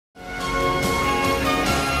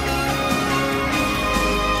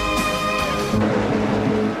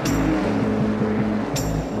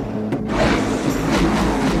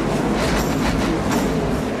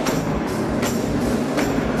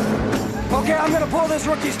I'm gonna pull this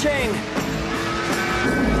rookie's chain.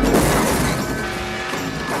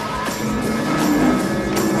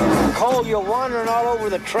 Cole, you're wandering all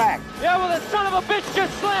over the track. Yeah, well, the son of a bitch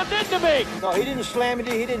just slammed into me. No, he didn't slam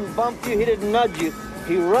into you, he didn't bump you, he didn't nudge you.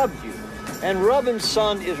 He rubbed you. And rubbing's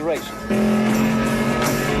son is racing.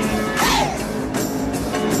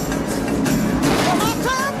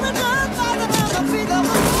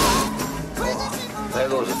 There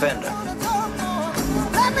goes a fender.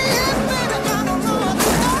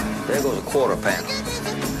 There goes a quarter panel.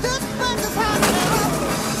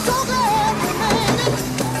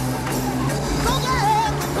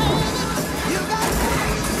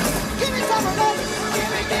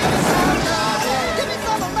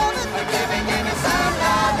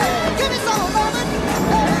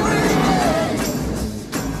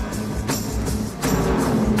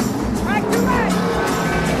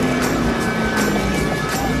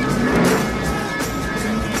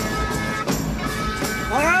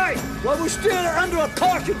 Well, we're still under a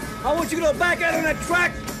caution. I want you to go back out on that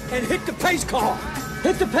track and hit the pace car.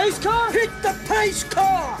 Hit the pace car? Hit the pace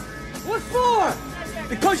car! What for?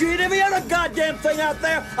 Because you hit every other goddamn thing out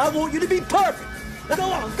there, I want you to be perfect. Now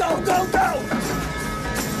go on, go, go, go!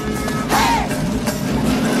 Hey!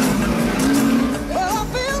 Well, I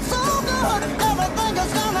feel so good, everything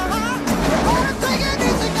is gonna hurt. Wanna take it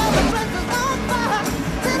easy, got the place is on fire.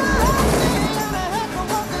 Did I have and I had no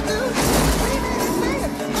what to do?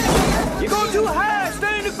 You're going too high,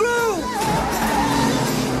 stay in the groove!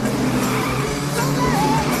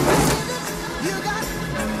 You got,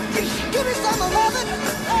 give me some of loving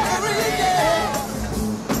every day.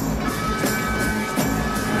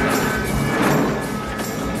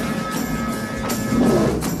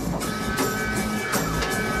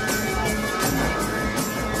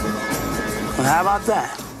 Well, how about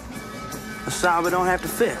that? A sound we don't have to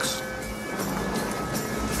fix.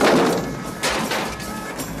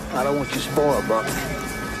 I don't want you spoiled, Buck.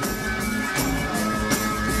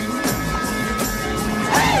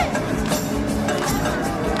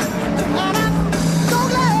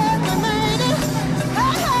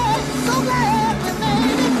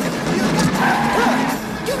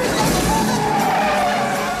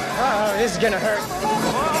 This is gonna hurt.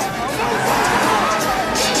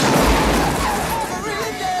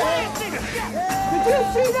 Did you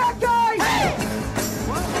see that guy?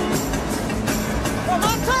 Well,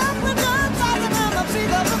 my time with guns, I remember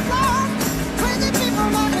feet of the floor. Crazy people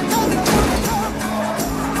running down the road.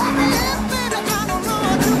 Let me in, baby, I don't know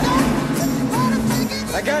what you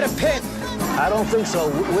got. I got a pit. I don't think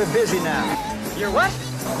so. We're busy now. You're what?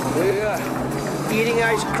 We're eating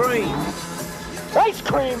ice cream. Ice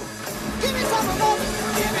cream? Give me some of loving.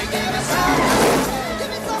 Give me some. Give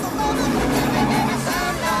me some of loving. Give me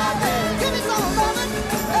some loving. Give me some of loving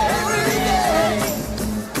every day.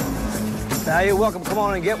 Now, you're welcome. Come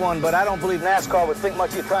on and get one, but I don't believe NASCAR would think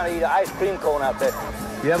much of you trying to eat an ice cream cone out there.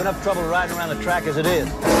 You have enough trouble riding around the track as it is.